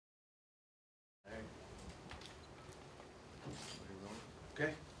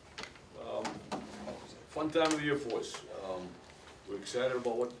fun time of the year for us. We're excited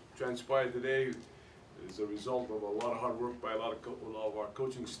about what transpired today. It's a result of a lot of hard work by a lot of our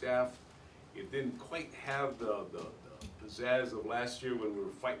coaching staff. It didn't quite have the pizzazz of last year when we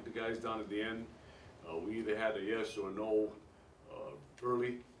were fighting the guys down at the end. We either had a yes or a no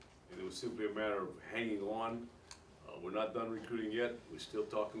early, and it was simply a matter of hanging on. We're not done recruiting yet. We're still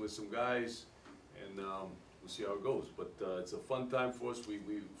talking with some guys, and we'll see how it goes. But it's a fun time for us. We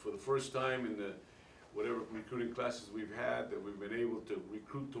for the first time in the whatever recruiting classes we've had, that we've been able to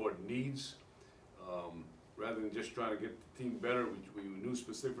recruit toward needs. Rather than just trying to get the team better, we knew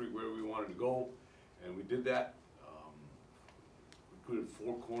specifically where we wanted to go, and we did that. Recruited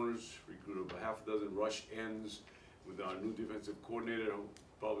 4 corners, recruited a half a dozen rush ends with our new defensive coordinator, who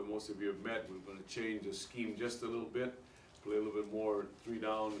probably most of you have met. We're going to change the scheme just a little bit, play a little bit more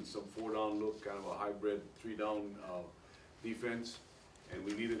 3-down and some 4-down look, kind of a hybrid 3-down defense. And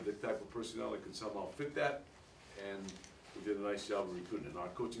we needed the type of personnel that could somehow fit that, and we did a nice job of recruiting. And our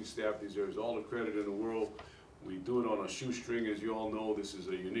coaching staff deserves all the credit in the world. We do it on a shoestring, as you all know. This is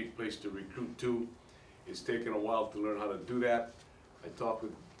a unique place to recruit to. It's taken a while to learn how to do that. I talked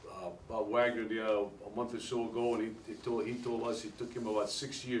with Bob Wagner a month or so ago, and he told us it took him about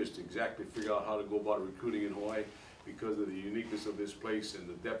 6 years to exactly figure out how to go about recruiting in Hawaii because of the uniqueness of this place and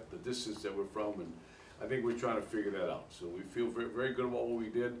the depth, the distance that we're from. And I think we're trying to figure that out. So we feel very, very good about what we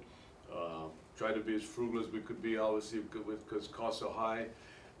did. Tried to be as frugal as we could be, obviously, because costs are high.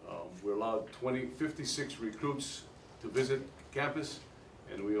 We're allowed 56 recruits to visit campus,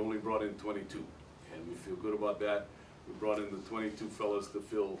 and we only brought in 22. And we feel good about that. We brought in the 22 fellas to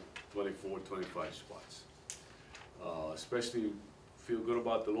fill 24, 25 spots. Especially feel good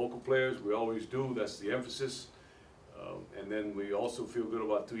about the local players. We always do. That's the emphasis. And then we also feel good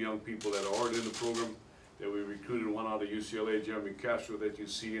about 2 young people that are already in the program that we recruited. One out of UCLA, Jeremy Castro, that you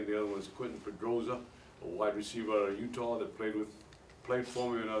see, and the other one is Quentin Pedroza, a wide receiver out of Utah that played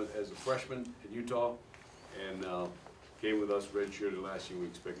for me as a freshman at Utah, and came with us redshirted last year. We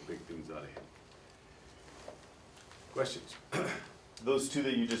expect big things out of him. Questions? Those 2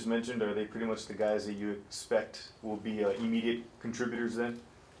 that you just mentioned, are they pretty much the guys that you expect will be immediate contributors then?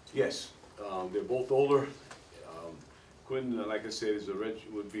 Yes, they're both older. Quentin, like I said,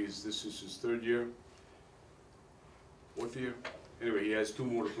 this is his 3rd year, 4th year. Anyway, he has 2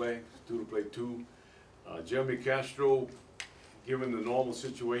 more to play, 2 to play 2. Jeremy Castro, given the normal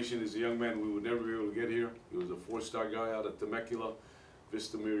situation, is a young man we would never be able to get here. He was a 4-star guy out of Temecula,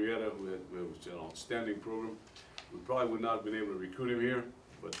 Vista Murrieta, who was an outstanding program. We probably would not have been able to recruit him here,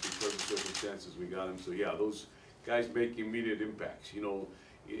 but because of circumstances, we got him. So yeah, those guys make immediate impacts. You know,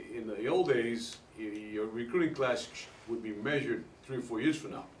 in the old days, your recruiting class would be measured 3 or 4 years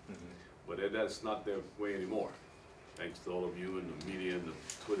from now, but that's not their way anymore. Thanks to all of you and the media and the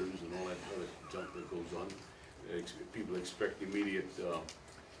Twitters and all that other junk that goes on. People expect immediate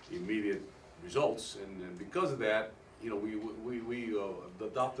results, and because of that, you know, we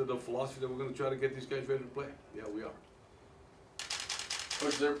adopted the philosophy that we're going to try to get these guys ready to play. Yeah, we are.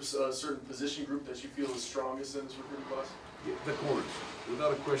 Was there a certain position group that you feel is strongest in this recruiting class? Yeah, the corners,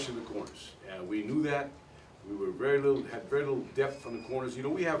 without a question, the corners. We knew that. We were had very little depth on the corners. You know,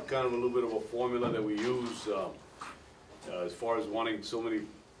 we have kind of a little bit of a formula that we use as far as wanting so many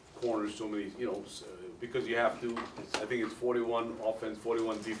corners, so many, you know, because you have to. I think it's 41 offense,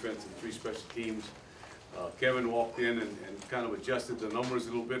 41 defense, and 3 special teams. Kevin walked in and kind of adjusted the numbers a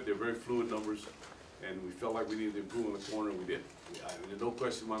little bit. They're very fluid numbers, and we felt like we needed to improve in the corner, and we did. There's no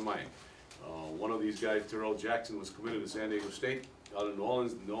question in my mind. One of these guys, Terrell Jackson, was committed to San Diego State out of New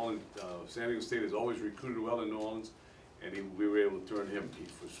Orleans. San Diego State has always recruited well in New Orleans, and we were able to turn him.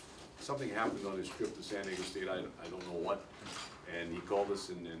 Something happened on his trip to San Diego State, I don't know what, and he called us,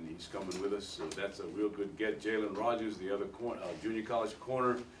 and he's coming with us, so that's a real good get. Jalen Rogers, the other junior college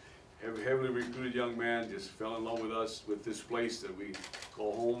corner, heavily recruited young man, just fell in love with us, with this place that we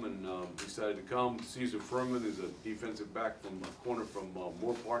call home, and decided to come. Caesar Furman is a defensive back from a corner from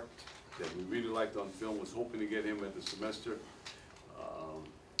Moore Park that we really liked on film. Was hoping to get him at the semester.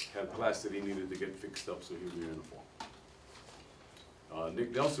 Had a class that he needed to get fixed up, so he'll be here in the fall.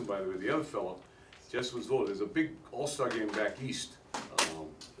 Nick Nelson, by the way, the other fellow, just was voted. There's a big all-star game back east.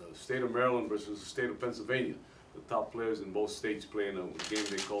 The state of Maryland versus the state of Pennsylvania. The top players in both states playing a game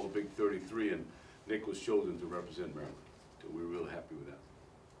they call the Big 33, and Nick was chosen to represent Maryland. So we're real happy with that.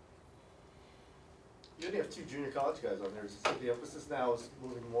 You only have 2 junior college guys on there. So the emphasis now is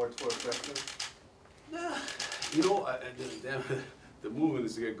moving more towards freshmen? Nah, you know, the movement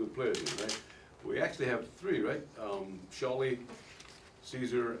is to get good players in, right? We actually have 3, right? Shawley,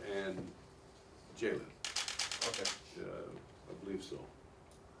 Caesar, and Jalen. Okay. I believe so.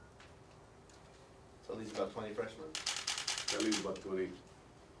 So at least about 20 freshmen? At least about 20.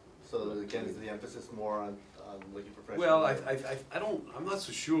 So again, is the emphasis more on looking for freshmen? Well, I'm not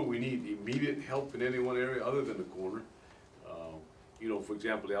so sure we need immediate help in any one area other than the corner. You know, for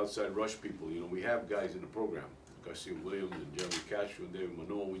example, the outside rush people, you know, we have guys in the program, Garcia Williams and Jeremy Castro and David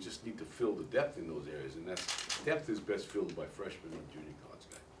Manoa. We just need to fill the depth in those areas, and depth is best filled by freshmen and junior college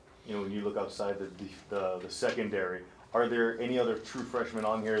guys. You know, when you look outside the secondary, are there any other true freshmen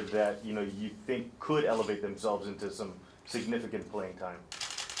on here that, you know, you think could elevate themselves into some significant playing time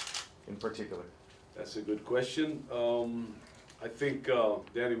in particular? That's a good question. I think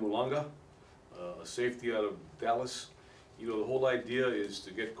Danny Mulanga, a safety out of Dallas. You know, the whole idea is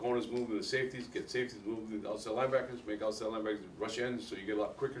to get corners moving to safeties, get safeties moving to outside linebackers, make outside linebackers rush ends so you get a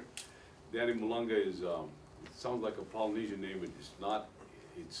lot quicker. Danny Mulanga is, it sounds like a Polynesian name, it's not,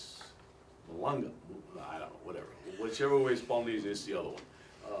 it's Mulanga, I don't know, whatever. Whichever way is Polynesian, it's the other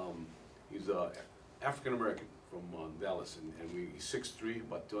one. He's African-American from Dallas, and he's 6'3",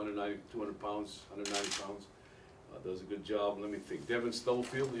 about 200 pounds, 190 pounds. Does a good job. Let me think. Devin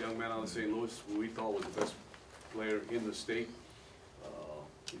Stubblefield, the young man out of St. Louis, who we thought was the best player in the state.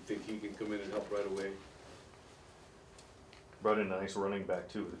 We think he can come in and help right away. Brought in a nice running back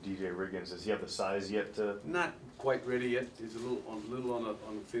too, with DJ Riggins. Does he have the size yet to? Not quite ready yet. He's a little on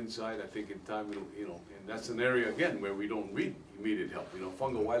the thin side. I think in time it'll, you know, and that's an area again where we don't need immediate help. You know,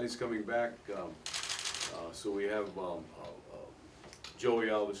 Fungo Wiley's coming back, so we have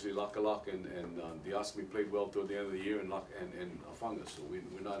Joey obviously, Lakalak, and Diosmi played well toward the end of the year, and Funga. So we're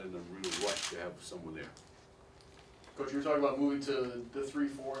not in a real rush to have someone there. Coach, you were talking about moving to the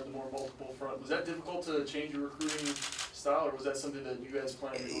 3-4 and the more multiple front. Was that difficult to change your recruiting style, or was that something that you guys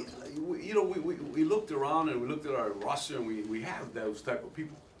planned to go to? You know, we looked around and we looked at our roster, and we have those type of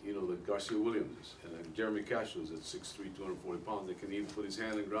people. You know, the Garcia Williams and Jeremy Castro's at 6'3", 240 pounds. They can even put his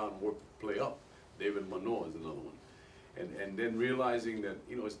hand in the ground and work play up. David Manoa is another one. And then realizing that,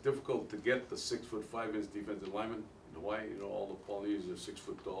 you know, it's difficult to get the 6'5" defensive lineman in Hawaii. You know, all the Polynesians are 6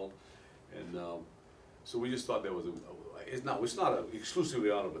 foot tall, and so we just thought that was it's not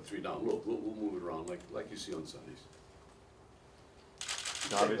exclusively out of a 3-down look. We'll move it around like you see on Sundays.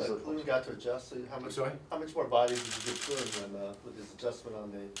 Obviously. Clune got to adjust. So how much more bodies did you give Clune with his adjustment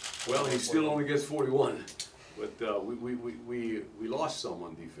on the? Well, he still only gets 41, but we lost some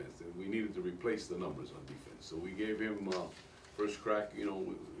on defense, and we needed to replace the numbers on defense. So we gave him first crack. You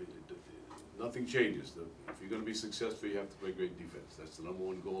know, nothing changes. If you're going to be successful, you have to play great defense. That's the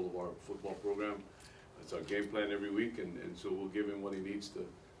 #1 goal of our football program. That's our game plan every week, and so we'll give him what he needs to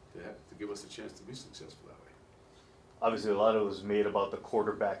give us a chance to be successful that way. Obviously, a lot of it was made about the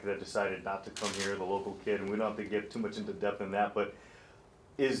quarterback that decided not to come here, the local kid, and we don't have to get too much into depth in that, but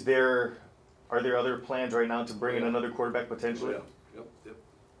are there other plans right now to bring in another quarterback potentially? Yeah, yep.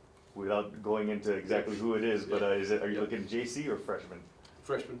 Without going into exactly who it is, but are you looking at JC or freshman?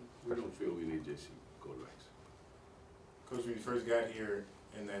 Freshman. We don't feel we need JC quarterbacks. Coach, when you first got here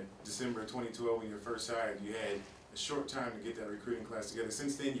in that December 2012, when you were first hired, you had a short time to get that recruiting class together.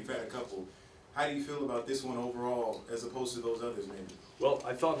 Since then, you've had a couple. How do you feel about this one overall, as opposed to those others, maybe? Well,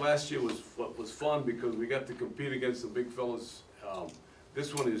 I thought last year was fun because we got to compete against the big fellas.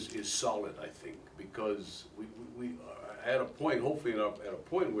 This one is solid, I think, because we are at a point, hopefully at a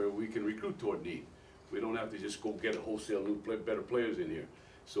point where we can recruit toward need. We don't have to just go get a wholesale better players in here.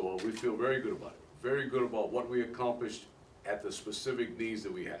 So we feel very good about it. Very good about what we accomplished at the specific needs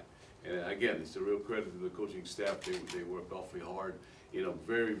that we had. And again, it's a real credit to the coaching staff. They worked awfully hard in a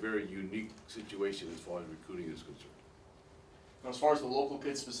very, very unique situation as far as recruiting is concerned. Now, as far as the local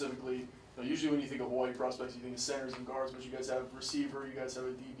kids specifically, usually when you think of Hawaii prospects, you think of centers and guards, but you guys have receiver, you guys have a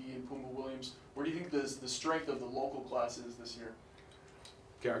DB and Puma Williams. Where do you think the strength of the local class is this year?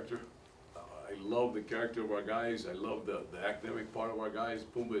 Character. I love the character of our guys. I love the academic part of our guys.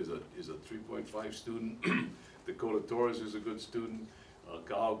 Pumba is a 3.5 student. Dakota Torres is a good student.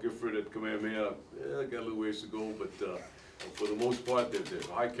 Kyle Gifford at Kamehameha, got a little ways to go, but for the most part, they're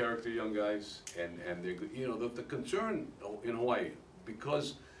high character young guys, and they're good. You know, the concern in Hawaii,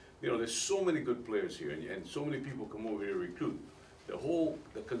 because you know there's so many good players here, and so many people come over here to recruit.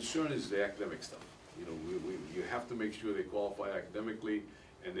 The concern is the academic stuff. You know, you have to make sure they qualify academically,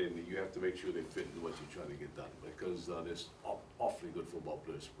 and then you have to make sure they fit into what you're trying to get done, because there's awfully good football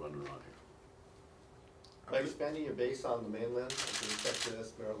players running around here. By expanding your base on the mainland,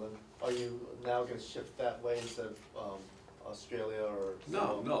 Texas, Maryland, are you now going to shift that way instead of Australia or?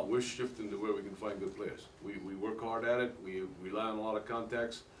 No, we're shifting to where we can find good players. We work hard at it. We rely on a lot of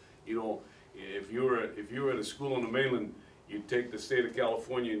contacts. You know, if you were at a school on the mainland, you take the state of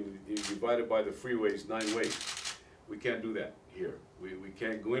California and you divide it by the freeways 9 ways. We can't do that here. We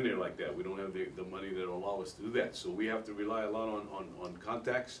can't go in there like that. We don't have the money that will allow us to do that. So we have to rely a lot on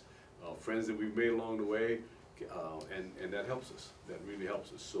contacts, friends that we've made along the way, and that helps us. That really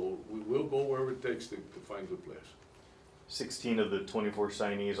helps us. So we will go wherever it takes to find good players. 16 of the 24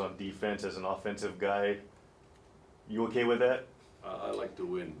 signees on defense as an offensive guy. You okay with that? I like to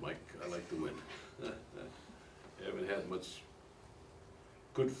win, Mike. I like to win. I haven't had much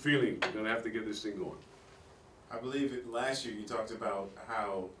good feeling. We're gonna have to get this thing going. I believe last year you talked about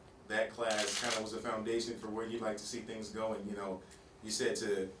how that class kind of was a foundation for where you'd like to see things going. You know, you said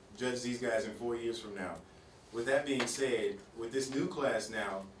to judge these guys in 4 years from now. With that being said, with this new class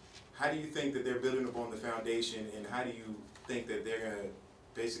now, how do you think that they're building upon the foundation, and how do you think that they're going to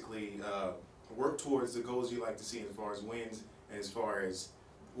basically work towards the goals you'd like to see as far as wins and as far as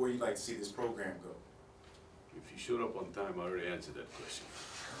where you'd like to see this program go? If you showed up on time, I already answered that question.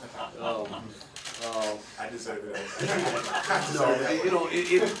 I deserve it. No, you know,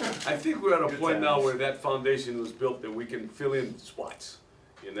 I think we're at a point now where that foundation was built that we can fill in spots.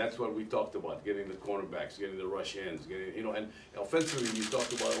 And that's what we talked about, getting the cornerbacks, getting the rush ends, getting, you know, and offensively, you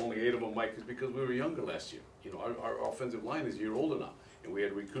talked about only 8 of them, Mike, is because we were younger last year. You know, our offensive line is a year older now, and we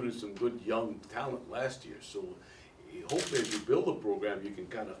had recruited some good young talent last year. So hopefully, as you build a program, you can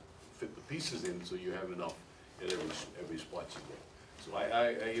kind of fit the pieces in so you have enough at every spot you go. So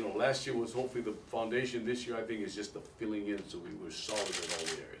you know, last year was hopefully the foundation. This year, I think, is just the filling in, so we were solid in all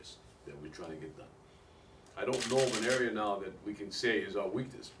the areas that we're trying to get done. I don't know of an area now that we can say is our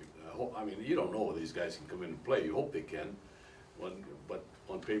weakness. I mean, you don't know these guys can come in and play. You hope they can, but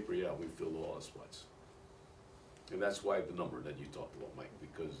on paper, yeah, we filled all the spots. And that's why the number that you talked about, Mike,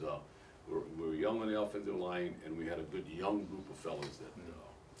 because we're young on the offensive line, and we had a good young group of fellas that,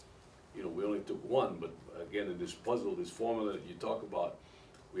 you know, we only took one, but again, in this puzzle, this formula that you talk about,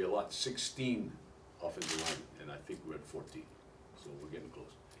 we allot 16 offensive linemen, and I think we're at 14. So we're getting close.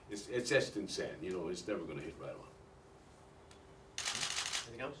 It's etched in sand, you know, it's never gonna hit right on.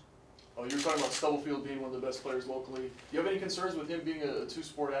 Anything else? Oh, you were talking about Stubblefield being one of the best players locally. Do you have any concerns with him being a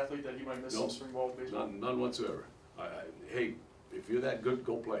two-sport athlete, that he might miss No. some spring ball baseball? None whatsoever. Hey, if you're that good,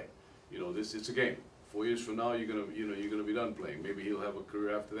 go play. You know, it's a game. 4 years from now, you're gonna be done playing. Maybe he'll have a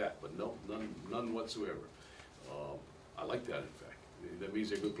career after that, but no, none whatsoever. I like that, in fact. That means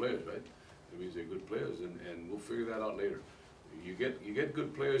they're good players, right? That means they're good players, and we'll figure that out later. You get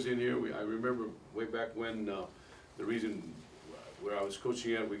good players in here. I remember way back when the reason where I was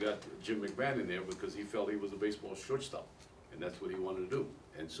coaching at, we got Jim McMahon in there because he felt he was a baseball shortstop, and that's what he wanted to do.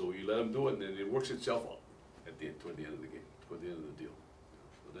 And so you let him do it, and then it works itself out toward the end of the game, toward the end of the deal.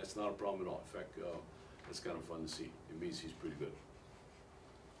 So that's not a problem at all. In fact, that's kind of fun to see. It means he's pretty good.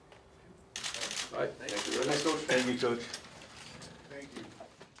 All right. Thank you very much. Thanks, Coach. Thank you, Coach. Thank you.